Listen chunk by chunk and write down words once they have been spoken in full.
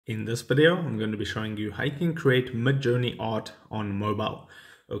In this video, I'm going to be showing you how you can create Midjourney art on mobile.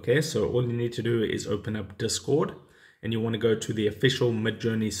 Okay, so all you need to do is open up Discord and you want to go to the official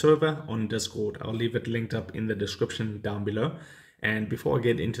Midjourney server on Discord. I'll leave it linked up in the description down below. And before I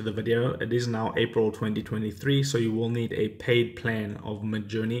get into the video, it is now April 2023, so you will need a paid plan of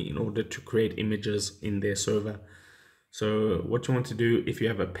Midjourney in order to create images in their server. So what you want to do if you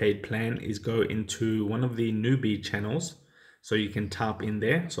have a paid plan is go into one of the newbie channels. So you can tap in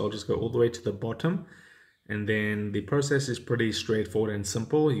there. So I'll just go all the way to the bottom. And then the process is pretty straightforward and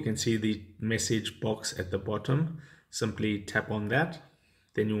simple. You can see the message box at the bottom. Simply tap on that.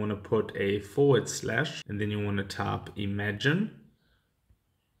 Then you want to put a / and then you want to tap imagine.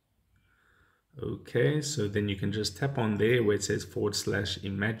 Okay, so then you can just tap on there where it says /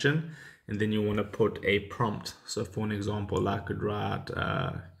 imagine. And then you want to put a prompt. So for an example, I could write,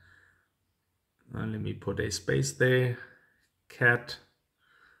 let me put a space there. Cat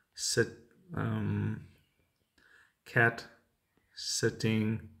sitting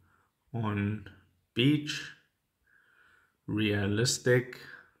on beach, realistic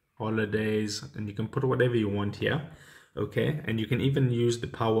holidays, and you can put whatever you want here. Okay, and you can even use the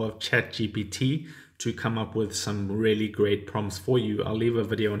power of ChatGPT to come up with some really great prompts for you. I'll leave a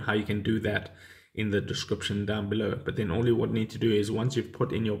video on how you can do that in the description down below. But then all you would need to do is once you've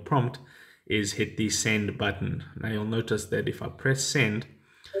put in your prompt is hit the send button. Now you'll notice that if I press send,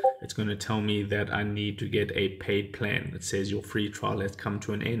 it's going to tell me that I need to get a paid plan. It says your free trial has come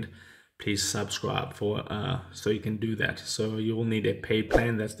to an end. Please subscribe so you can do that. So you will need a paid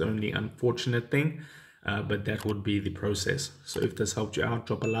plan. That's the only unfortunate thing, but that would be the process. So if this helped you out,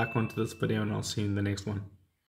 drop a like onto this video and I'll see you in the next one.